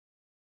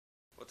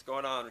What's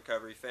going on,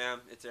 Recovery fam?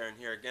 It's Aaron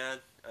here again.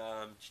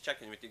 Just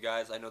checking in with you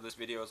guys. I know this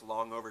video is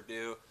long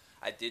overdue.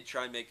 I did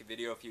try and make a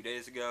video a few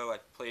days ago. I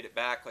played it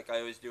back like I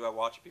always do. I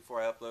watch it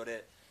before I upload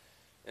it.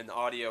 And the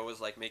audio was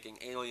like making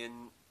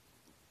alien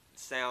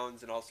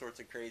sounds and all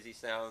sorts of crazy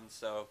sounds.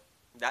 So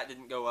that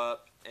didn't go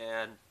up.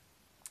 And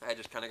I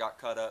just kind of got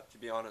cut up, to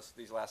be honest,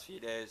 these last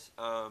few days.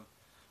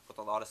 With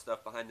a lot of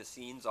stuff behind the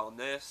scenes on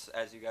this,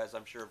 as you guys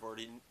I'm sure have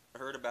already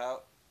heard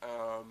about.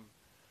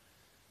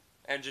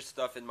 And just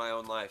stuff in my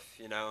own life,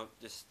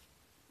 just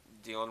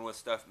dealing with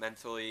stuff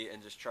mentally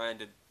and just trying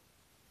to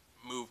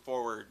move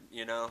forward.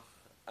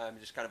 I'm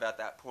just kind of at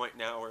that point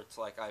now where it's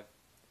like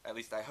at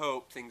least I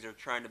hope things are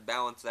trying to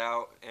balance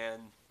out,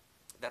 and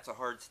that's a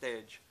hard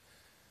stage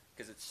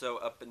because it's so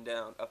up and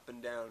down, up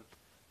and down.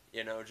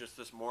 Just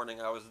this morning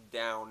I was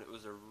down. It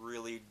was a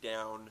really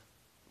down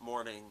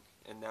morning,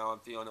 and now I'm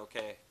feeling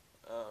okay.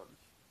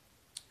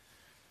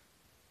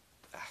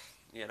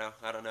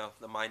 I don't know.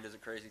 The mind is a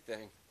crazy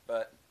thing,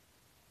 but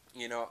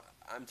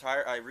I'm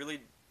tired. I really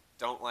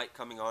don't like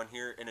coming on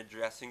here and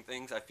addressing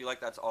things. I feel like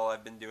that's all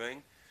I've been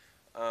doing.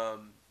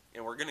 And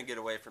we're going to get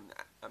away from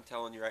that. I'm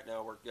telling you right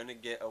now, we're going to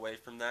get away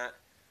from that.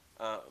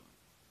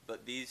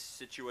 But these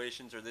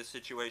situations, or this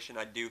situation,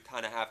 I do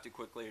kind of have to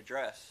quickly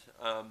address.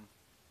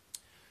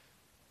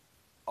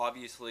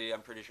 Obviously,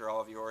 I'm pretty sure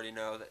all of you already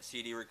know that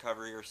CD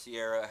Recovery, or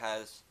Sierra,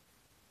 has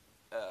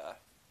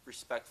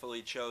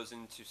respectfully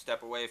chosen to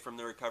step away from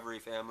the recovery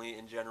family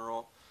in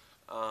general.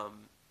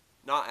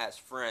 Not as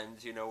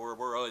friends,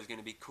 we're always going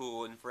to be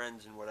cool and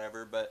friends and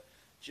whatever, but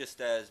just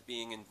as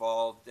being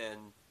involved and,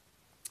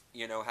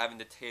 having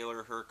to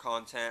tailor her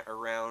content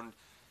around,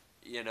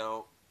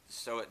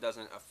 so it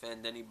doesn't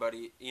offend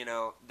anybody,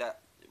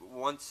 that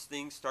once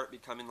things start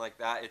becoming like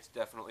that, it's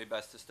definitely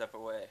best to step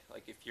away.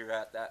 Like if you're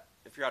at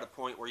a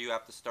point where you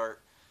have to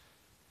start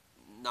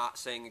not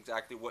saying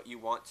exactly what you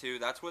want to,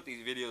 that's what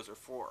these videos are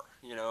for,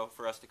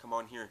 for us to come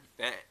on here and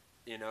vent,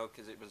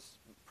 because it was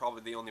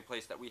probably the only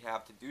place that we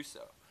have to do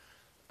so.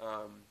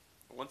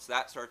 Once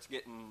that starts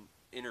getting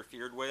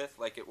interfered with,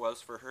 like it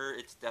was for her,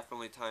 it's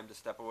definitely time to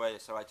step away.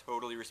 So I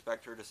totally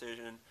respect her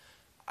decision.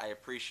 I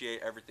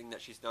appreciate everything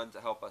that she's done to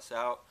help us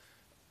out,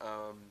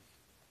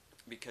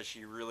 because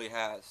she really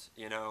has.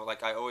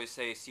 Like I always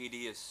say,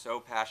 CD is so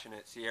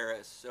passionate, Sierra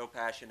is so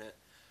passionate,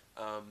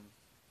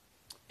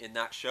 and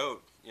that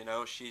showed.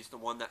 She's the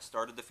one that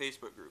started the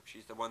Facebook group.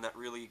 She's the one that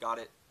really got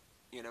it,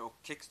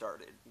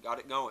 kick-started, got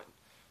it going.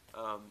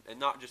 And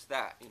not just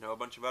that, a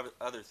bunch of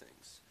other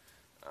things.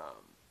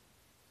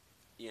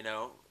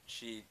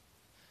 She,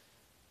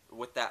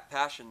 with that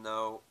passion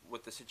though,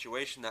 with the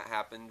situation that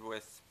happened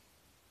with,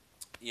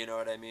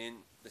 what I mean,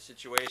 the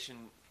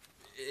situation,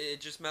 it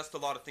just messed a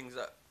lot of things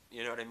up,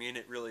 what I mean,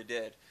 it really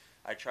did.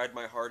 I tried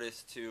my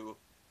hardest to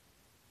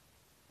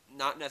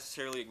not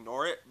necessarily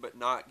ignore it, but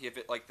not give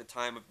it like the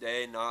time of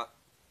day, not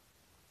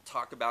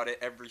talk about it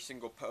every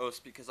single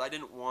post, because I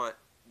didn't want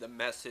the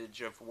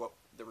message of what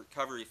the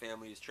recovery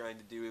family is trying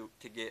to do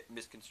to get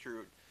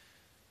misconstrued.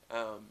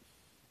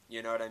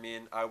 You know what I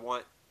mean? I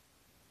want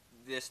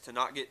this to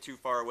not get too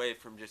far away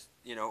from just,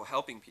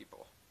 helping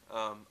people.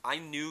 I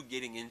knew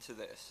getting into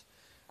this,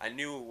 I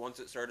knew once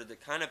it started to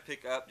kind of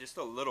pick up just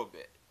a little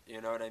bit,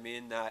 you know what I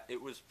mean, that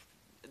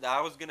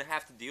I was going to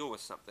have to deal with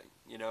something,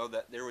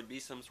 that there would be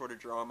some sort of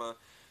drama,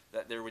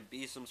 that there would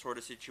be some sort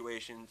of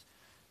situations.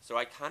 So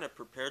I kind of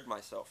prepared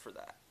myself for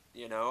that,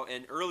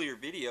 In earlier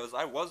videos,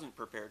 I wasn't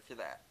prepared for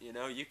that,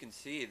 You can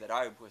see that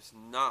I was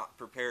not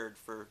prepared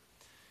for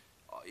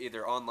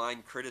either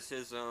online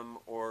criticism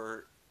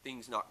or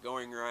things not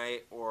going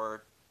right,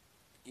 or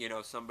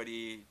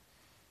somebody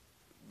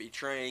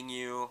betraying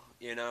you.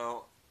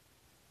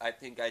 I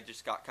think I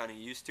just got kind of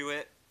used to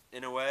it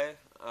in a way.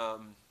 I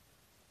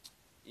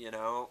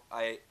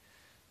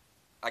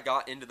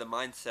got into the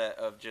mindset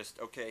of just,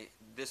 okay,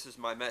 this is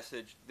my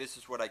message, this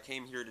is what I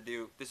came here to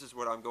do, this is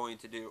what I'm going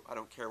to do. I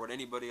don't care what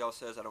anybody else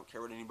says, I don't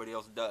care what anybody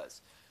else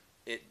does.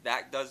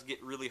 That does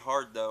get really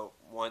hard though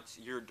once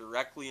you're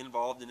directly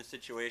involved in a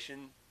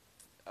situation.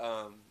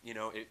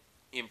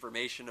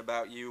 Information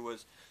about you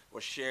was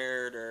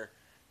shared, or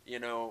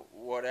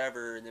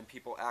whatever, and then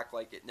people act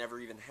like it never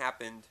even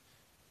happened.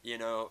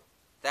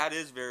 That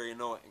is very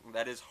annoying.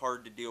 That is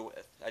hard to deal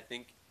with. I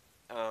think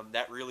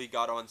that really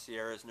got on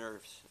Sierra's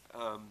nerves,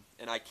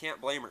 and I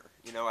can't blame her.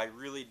 I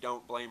really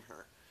don't blame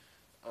her.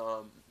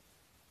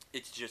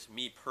 It's just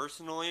me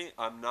personally.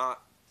 I'm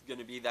not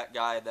gonna be that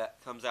guy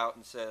that comes out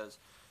and says,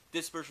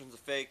 this person's a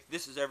fake,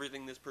 this is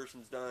everything this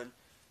person's done.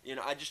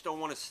 I just don't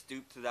want to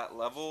stoop to that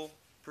level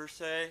per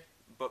se,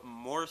 but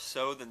more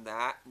so than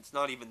that, it's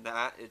not even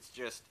that, it's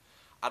just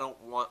I don't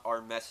want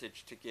our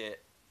message to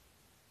get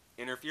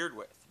interfered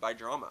with by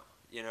drama.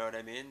 You know what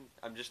I mean?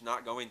 I'm just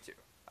not going to.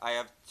 I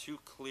have too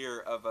clear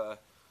of a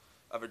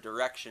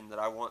direction that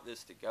I want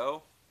this to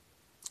go.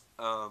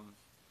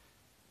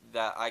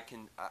 That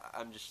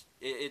I'm just,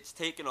 it's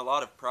taken a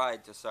lot of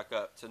pride to suck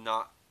up, to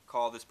not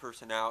call this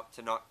person out,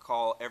 to not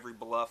call every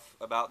bluff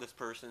about this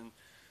person.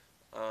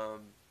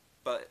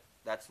 But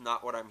that's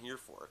not what I'm here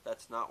for.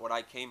 That's not what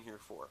I came here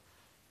for.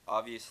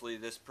 Obviously,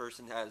 this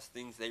person has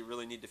things they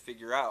really need to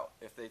figure out.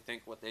 If they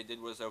think what they did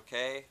was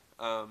okay,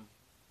 the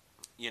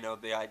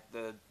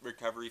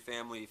Recovery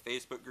Family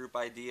Facebook group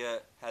idea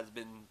has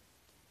been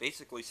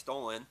basically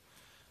stolen,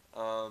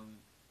 um,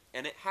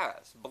 and it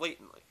has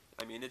blatantly.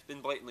 I mean, it's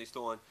been blatantly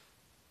stolen.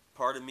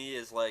 Part of me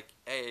is like,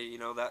 hey,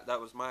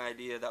 that was my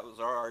idea, that was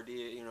our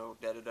idea,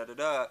 da da da da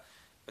da.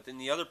 But then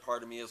the other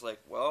part of me is like,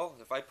 well,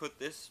 if I put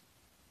this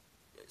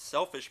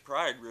selfish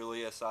pride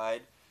really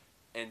aside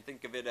and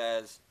think of it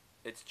as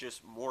it's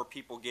just more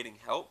people getting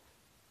help,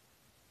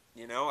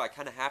 I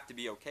kind of have to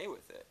be okay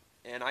with it.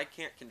 And I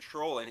can't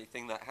control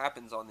anything that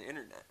happens on the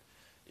internet.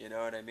 You know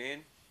what I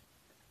mean?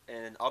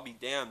 And I'll be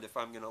damned if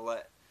I'm going to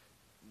let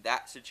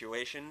that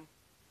situation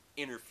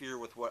interfere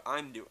with what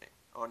I'm doing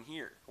on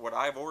here, what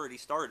I've already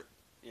started.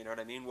 You know what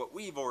I mean? What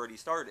we've already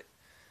started.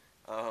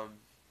 Um,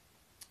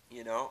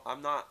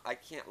 I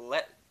can't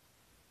let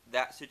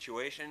that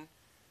situation,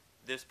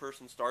 this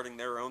person starting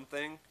their own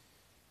thing,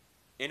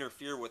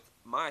 interfere with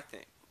my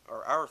thing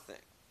or our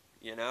thing.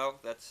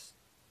 That's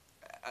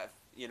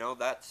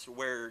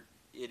where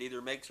it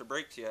either makes or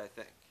breaks you, I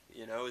think,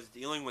 is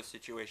dealing with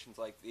situations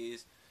like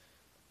these,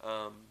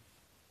 um,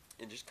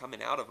 and just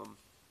coming out of them,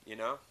 you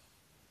know.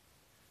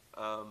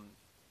 Um,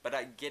 but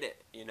I get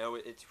it,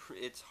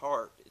 it's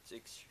hard. It's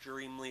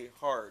extremely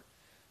hard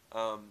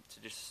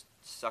to just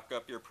suck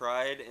up your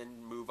pride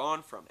and move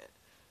on from it.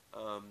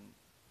 Um,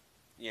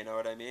 you know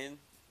what I mean?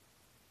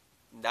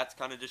 That's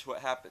kind of just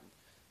what happened.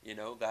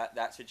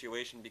 That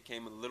situation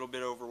became a little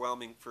bit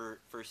overwhelming for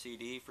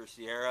CD, for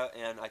Sierra,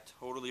 and I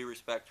totally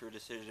respect her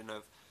decision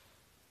of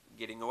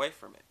getting away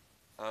from it.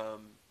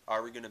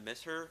 Are we going to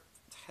miss her?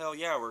 Hell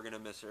yeah, we're going to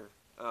miss her.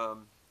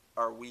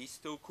 Are we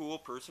still cool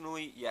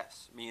personally?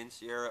 Yes. Me and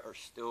Sierra are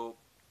still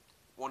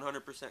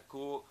 100%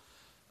 cool.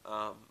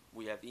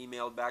 We have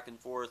emailed back and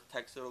forth,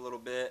 texted a little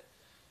bit,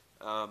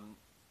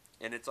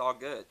 and it's all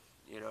good.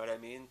 You know what I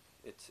mean?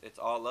 It's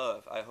all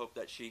love. I hope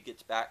that she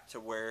gets back to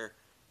where,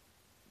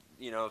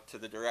 to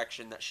the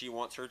direction that she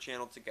wants her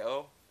channel to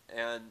go,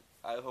 and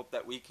I hope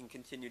that we can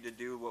continue to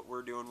do what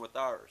we're doing with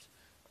ours.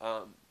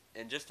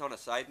 And just on a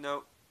side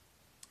note,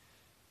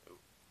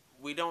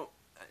 we don't.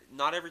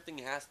 Not everything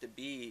has to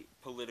be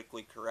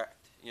politically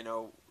correct.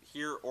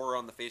 Here or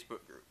on the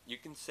Facebook group, you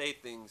can say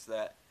things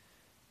that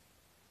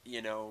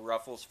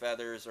ruffles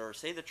feathers or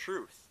say the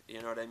truth.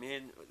 You know what I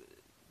mean?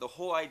 The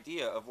whole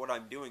idea of what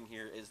I'm doing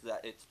here is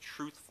that it's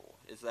truthful,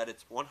 is that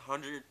it's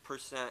 100%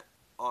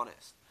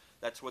 honest.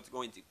 That's what's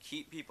going to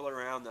keep people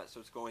around. That's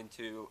what's going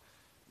to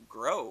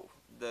grow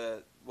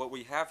what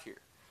we have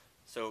here.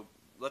 So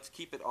let's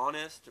keep it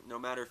honest, no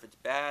matter if it's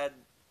bad,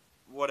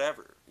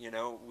 whatever.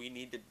 We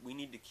need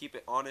to keep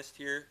it honest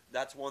here.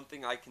 That's one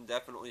thing I can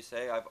definitely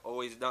say I've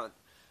always done.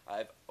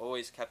 I've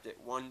always kept it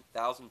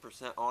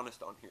 1,000%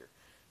 honest on here.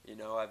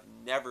 I've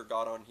never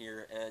got on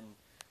here and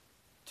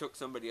took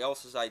somebody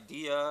else's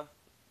idea,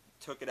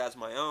 took it as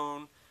my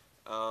own,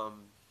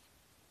 um,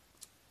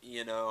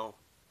 you know,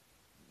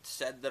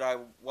 said that I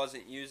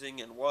wasn't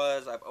using and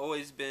was. I've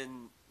always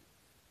been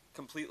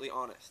completely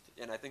honest,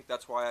 and I think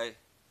that's why,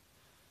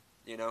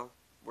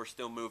 we're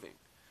still moving.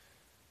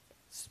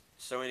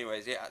 So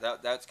anyways, yeah,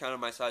 that's kind of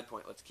my side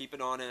point. Let's keep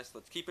it honest.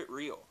 Let's keep it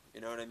real.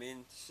 You know what I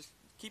mean? Just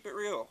keep it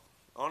real.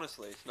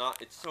 Honestly,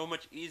 it's so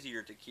much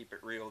easier to keep it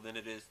real than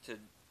it is to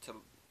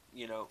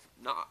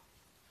not.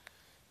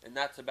 And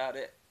that's about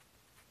it.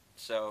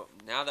 So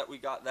now that we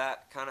got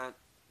that kind of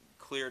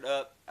cleared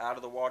up, out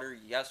of the water,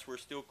 yes, we're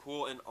still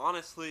cool. And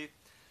honestly,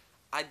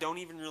 I don't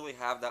even really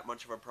have that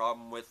much of a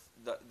problem with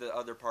the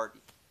other party.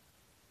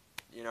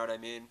 You know what I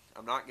mean?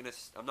 I'm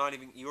not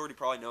even, you already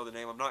probably know the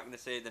name. I'm not gonna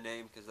say the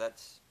name because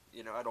that's,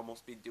 I'd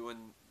almost be doing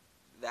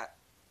that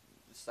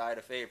side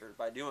a favor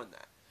by doing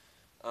that.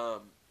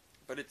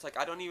 But it's like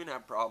I don't even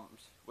have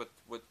problems with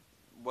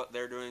what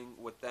they're doing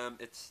with them.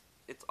 It's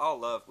all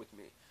love with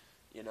me.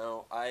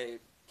 I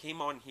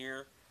came on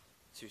here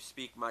to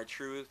speak my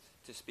truth,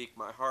 to speak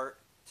my heart,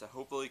 to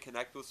hopefully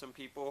connect with some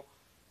people,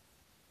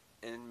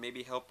 and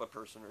maybe help a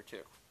person or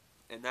two.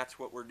 And that's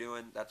what we're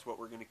doing. That's what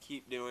we're going to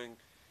keep doing.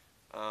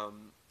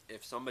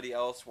 If somebody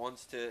else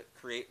wants to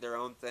create their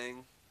own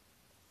thing,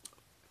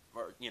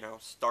 or,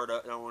 start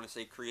up, I don't want to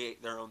say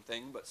create their own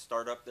thing, but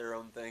start up their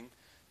own thing,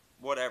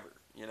 whatever,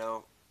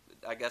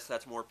 I guess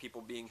that's more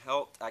people being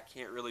helped. I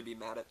can't really be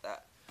mad at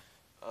that.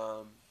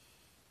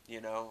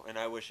 And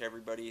I wish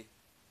everybody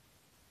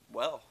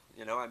well,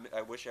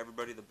 I wish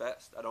everybody the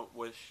best. I don't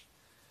wish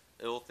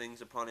ill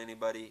things upon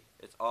anybody.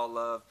 It's all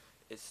love.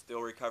 It's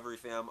still Recovery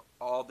Fam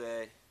all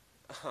day.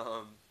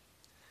 Um,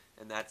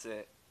 and that's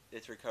it.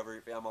 It's Recovery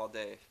Fam all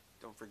day.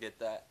 Don't forget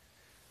that.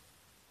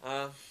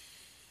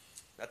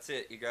 That's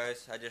it, you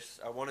guys.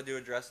 I wanted to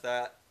address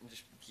that and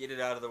just get it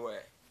out of the way.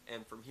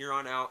 And from here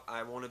on out,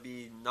 I want to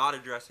be not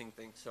addressing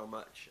things so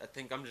much. I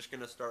think I'm just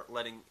going to start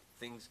letting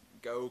things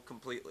go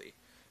completely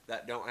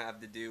that don't have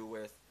to do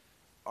with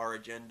our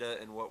agenda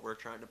and what we're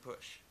trying to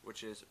push,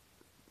 which is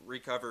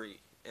recovery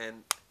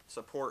and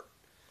support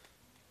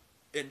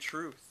and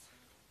truth,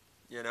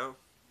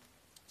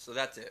 So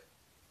that's it.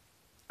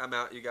 I'm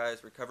out, you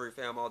guys. Recovery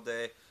Fam all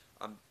day.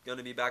 I'm going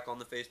to be back on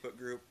the Facebook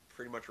group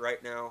pretty much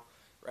right now,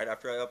 right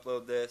after I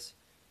upload this.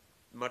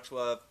 Much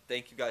love.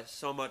 Thank you guys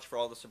so much for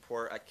all the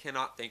support. I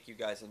cannot thank you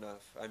guys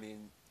enough. I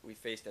mean, we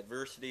faced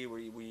adversity.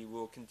 We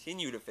will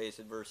continue to face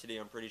adversity,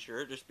 I'm pretty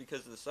sure, just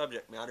because of the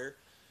subject matter.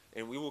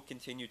 And we will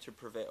continue to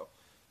prevail.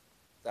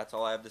 That's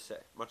all I have to say.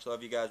 Much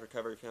love, you guys.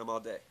 Recovery fam all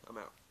day. I'm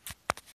out.